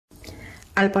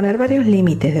Al poner varios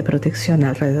límites de protección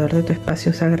alrededor de tu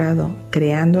espacio sagrado,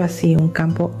 creando así un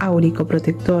campo áurico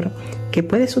protector que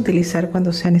puedes utilizar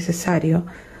cuando sea necesario,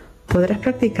 podrás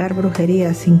practicar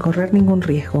brujería sin correr ningún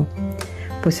riesgo,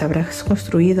 pues habrás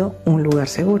construido un lugar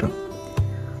seguro.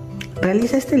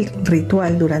 Realiza este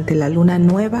ritual durante la luna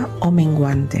nueva o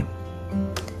menguante.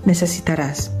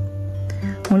 Necesitarás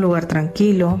un lugar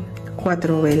tranquilo,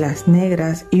 4 velas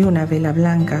negras y una vela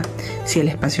blanca, si el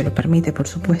espacio lo permite, por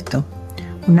supuesto,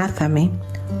 un ázame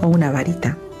o una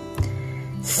varita,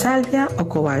 salvia o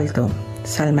cobalto,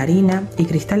 sal marina y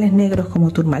cristales negros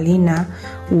como turmalina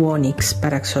u onix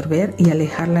para absorber y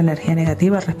alejar la energía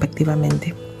negativa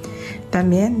respectivamente.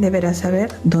 También deberás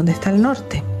saber dónde está el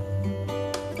norte.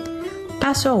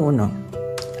 Paso 1.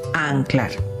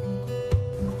 Anclar.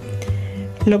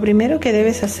 Lo primero que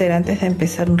debes hacer antes de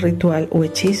empezar un ritual o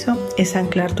hechizo es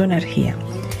anclar tu energía,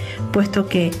 puesto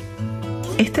que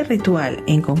este ritual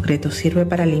en concreto sirve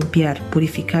para limpiar,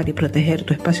 purificar y proteger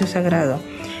tu espacio sagrado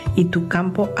y tu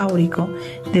campo áurico.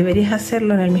 Deberías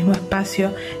hacerlo en el mismo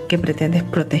espacio que pretendes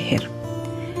proteger.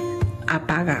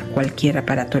 Apaga cualquier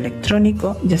aparato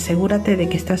electrónico y asegúrate de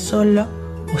que estás solo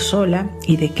o sola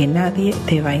y de que nadie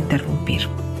te va a interrumpir.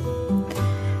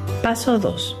 Paso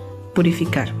 2.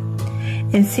 Purificar.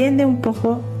 Enciende un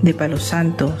poco de palo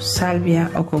santo,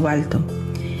 salvia o cobalto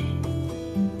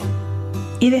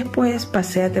y después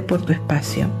paséate por tu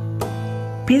espacio.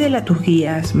 Pídele a tus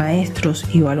guías, maestros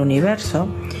y o al universo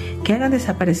que hagan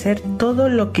desaparecer todo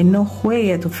lo que no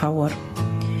juegue a tu favor.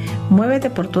 Muévete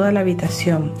por toda la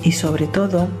habitación y sobre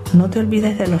todo no te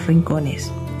olvides de los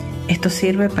rincones. Esto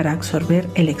sirve para absorber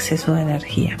el exceso de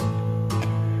energía.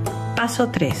 Paso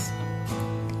 3.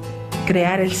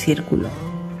 Crear el círculo.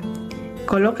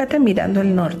 Colócate mirando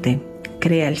el norte,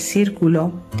 crea el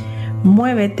círculo,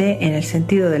 muévete en el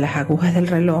sentido de las agujas del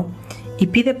reloj y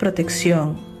pide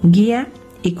protección, guía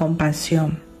y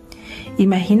compasión.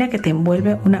 Imagina que te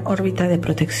envuelve una órbita de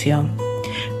protección.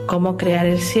 Cómo crear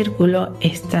el círculo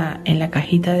está en la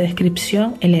cajita de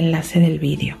descripción, el enlace del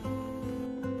vídeo.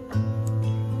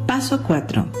 Paso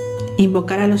 4.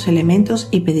 Invocar a los elementos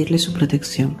y pedirle su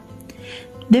protección.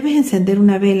 Debes encender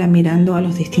una vela mirando a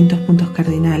los distintos puntos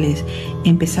cardinales,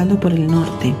 empezando por el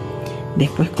norte.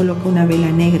 Después coloca una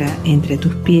vela negra entre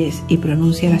tus pies y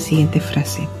pronuncia la siguiente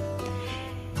frase.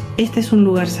 Este es un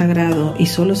lugar sagrado y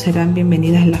solo serán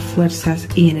bienvenidas las fuerzas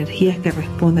y energías que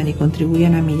respondan y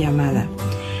contribuyan a mi llamada,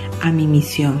 a mi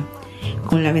misión,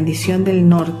 con la bendición del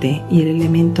norte y el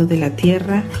elemento de la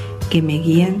tierra que me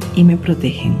guían y me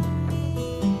protegen.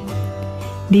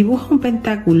 Dibuja un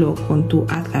pentáculo con tu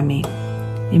ázame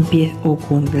o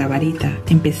con la varita,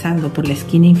 empezando por la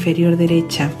esquina inferior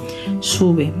derecha,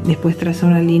 sube, después traza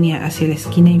una línea hacia la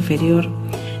esquina inferior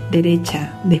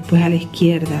derecha, después a la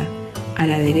izquierda, a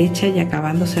la derecha y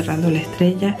acabando cerrando la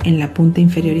estrella en la punta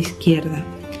inferior izquierda.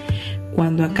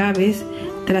 Cuando acabes,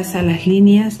 traza las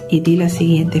líneas y di la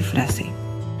siguiente frase.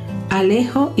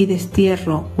 Alejo y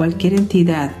destierro cualquier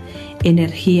entidad,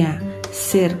 energía,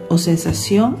 ser o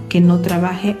sensación que no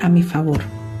trabaje a mi favor.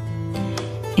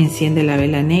 Enciende la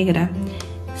vela negra.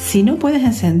 Si no puedes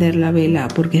encender la vela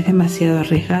porque es demasiado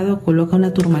arriesgado, coloca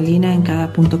una turmalina en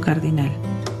cada punto cardinal.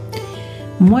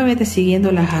 Muévete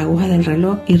siguiendo las agujas del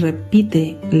reloj y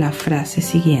repite la frase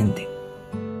siguiente.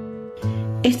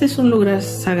 Este es un lugar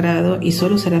sagrado y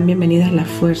solo serán bienvenidas las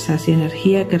fuerzas y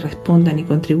energía que respondan y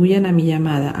contribuyan a mi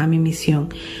llamada, a mi misión,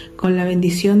 con la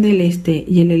bendición del este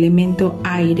y el elemento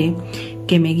aire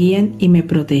que me guían y me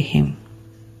protegen.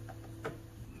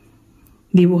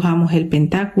 Dibujamos el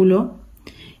pentáculo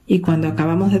y cuando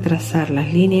acabamos de trazar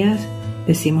las líneas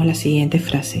decimos la siguiente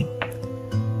frase.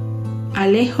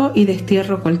 Alejo y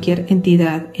destierro cualquier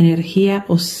entidad, energía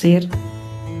o ser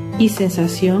y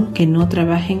sensación que no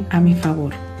trabajen a mi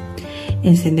favor.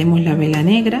 Encendemos la vela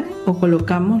negra o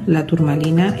colocamos la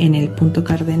turmalina en el punto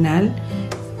cardinal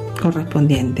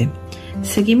correspondiente.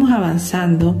 Seguimos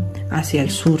avanzando hacia el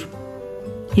sur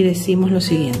y decimos lo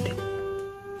siguiente.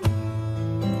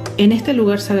 En este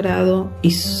lugar sagrado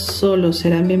y solo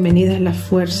serán bienvenidas las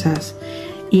fuerzas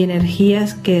y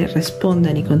energías que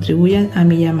respondan y contribuyan a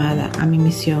mi llamada, a mi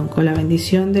misión, con la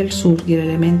bendición del sur y el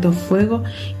elemento fuego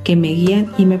que me guían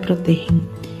y me protegen.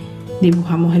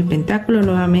 Dibujamos el pentáculo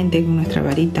nuevamente con nuestra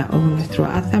varita o con nuestro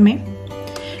ázame.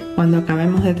 Cuando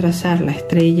acabemos de trazar la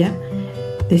estrella,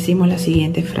 decimos la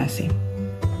siguiente frase.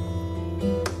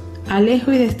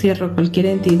 Alejo y destierro cualquier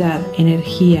entidad,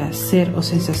 energía, ser o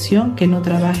sensación que no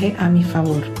trabaje a mi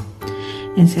favor.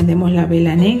 Encendemos la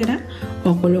vela negra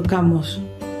o colocamos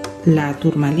la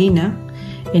turmalina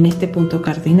en este punto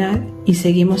cardinal y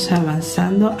seguimos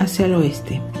avanzando hacia el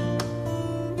oeste.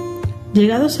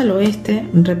 Llegados al oeste,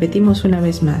 repetimos una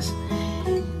vez más: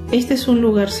 este es un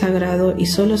lugar sagrado y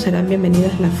solo serán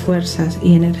bienvenidas las fuerzas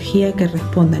y energía que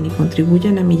respondan y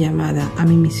contribuyan a mi llamada, a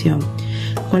mi misión,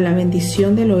 con la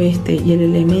bendición del oeste y el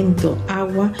elemento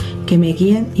agua que me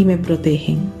guían y me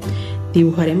protegen.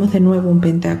 Dibujaremos de nuevo un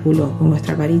pentáculo con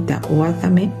nuestra varita o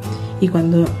átame, y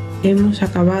cuando hemos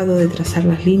acabado de trazar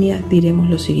las líneas diremos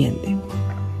lo siguiente: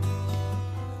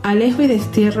 alejo y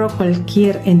destierro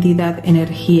cualquier entidad,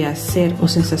 energía, ser o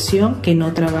sensación que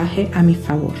no trabaje a mi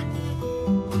favor.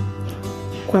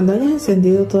 Cuando hayas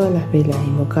encendido todas las velas e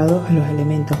invocado a los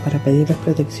elementos para pedirles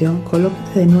protección,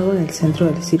 colócate de nuevo en el centro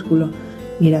del círculo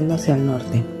mirando hacia el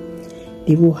norte.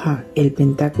 Dibuja el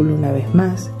pentáculo una vez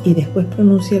más y después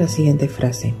pronuncia la siguiente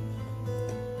frase: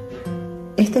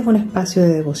 este es un espacio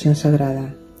de devoción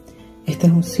sagrada. Este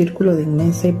es un círculo de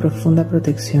inmensa y profunda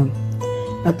protección.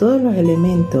 A todos los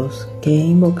elementos que he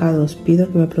invocado os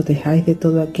pido que me protejáis de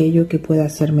todo aquello que pueda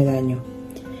hacerme daño.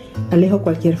 Alejo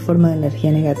cualquier forma de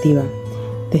energía negativa.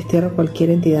 Destierro cualquier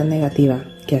entidad negativa,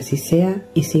 que así sea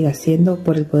y siga siendo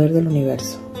por el poder del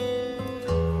universo.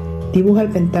 Dibuja el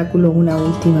pentáculo una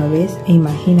última vez e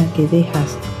imagina que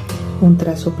dejas un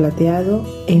trazo plateado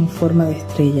en forma de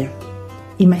estrella.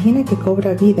 Imagina que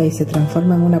cobra vida y se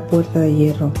transforma en una puerta de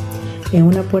hierro, en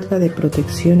una puerta de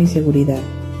protección y seguridad.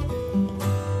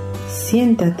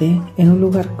 Siéntate en un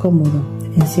lugar cómodo,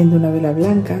 enciende una vela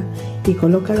blanca y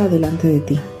colócala delante de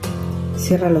ti.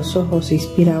 Cierra los ojos e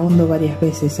inspira hondo varias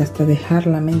veces hasta dejar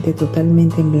la mente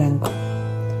totalmente en blanco.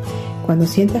 Cuando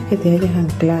sientas que te hayas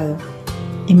anclado,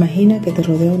 imagina que te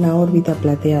rodea una órbita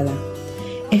plateada.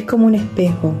 Es como un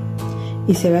espejo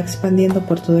y se va expandiendo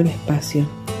por todo el espacio,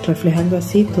 reflejando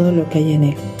así todo lo que hay en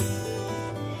él.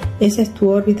 Esa es tu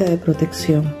órbita de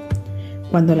protección.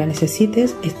 Cuando la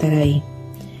necesites, estará ahí.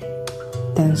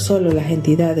 Tan solo las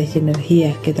entidades y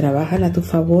energías que trabajan a tu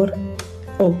favor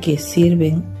o que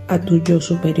sirven a tu yo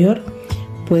superior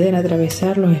pueden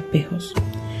atravesar los espejos.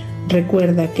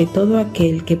 Recuerda que todo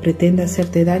aquel que pretenda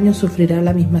hacerte daño sufrirá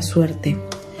la misma suerte.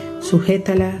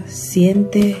 Sujétala,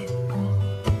 siente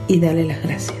y dale las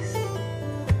gracias.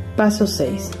 Paso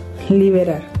 6.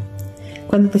 Liberar.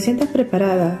 Cuando te sientas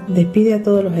preparada, despide a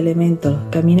todos los elementos,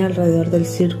 camina alrededor del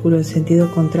círculo en sentido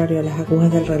contrario a las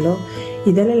agujas del reloj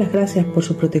y dale las gracias por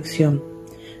su protección.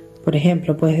 Por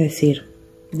ejemplo, puedes decir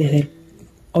desde el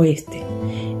oeste: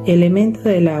 elemento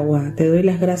del agua, te doy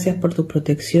las gracias por tu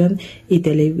protección y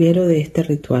te libero de este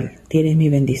ritual. Tienes mi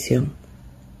bendición.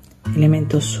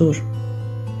 Elemento sur.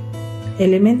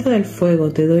 Elemento del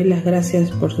fuego, te doy las gracias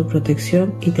por tu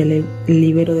protección y te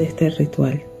libero de este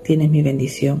ritual. Tienes mi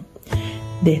bendición.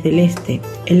 Desde el este,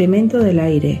 elemento del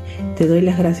aire, te doy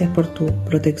las gracias por tu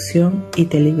protección y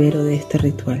te libero de este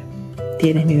ritual.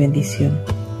 Tienes mi bendición.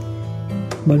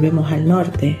 Volvemos al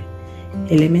norte.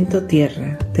 Elemento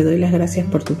tierra, te doy las gracias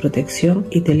por tu protección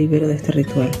y te libero de este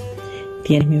ritual.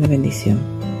 Tienes mi bendición.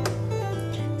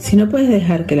 Si no puedes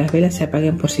dejar que las velas se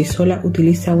apaguen por sí solas,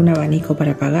 utiliza un abanico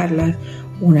para apagarlas,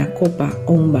 una copa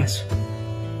o un vaso.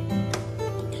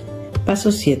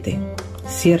 Paso 7.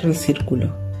 Cierra el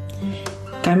círculo.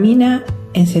 Camina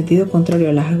en sentido contrario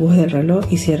a las agujas del reloj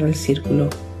y cierra el círculo.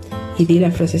 Y di la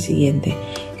frase siguiente: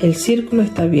 el círculo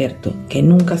está abierto, que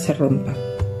nunca se rompa.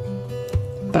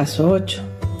 Paso 8.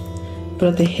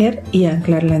 Proteger y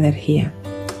anclar la energía.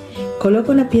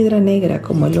 Coloca una piedra negra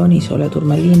como el onix o la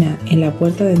turmalina en la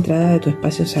puerta de entrada de tu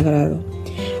espacio sagrado.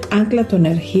 Ancla tu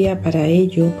energía para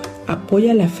ello,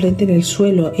 apoya la frente en el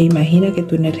suelo e imagina que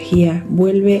tu energía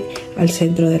vuelve al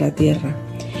centro de la tierra.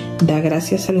 Da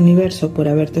gracias al universo por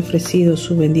haberte ofrecido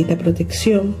su bendita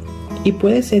protección y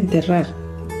puedes enterrar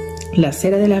la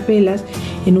cera de las velas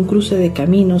en un cruce de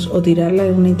caminos o tirarla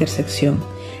en una intersección.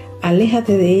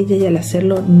 Aléjate de ella y al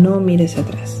hacerlo no mires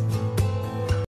atrás.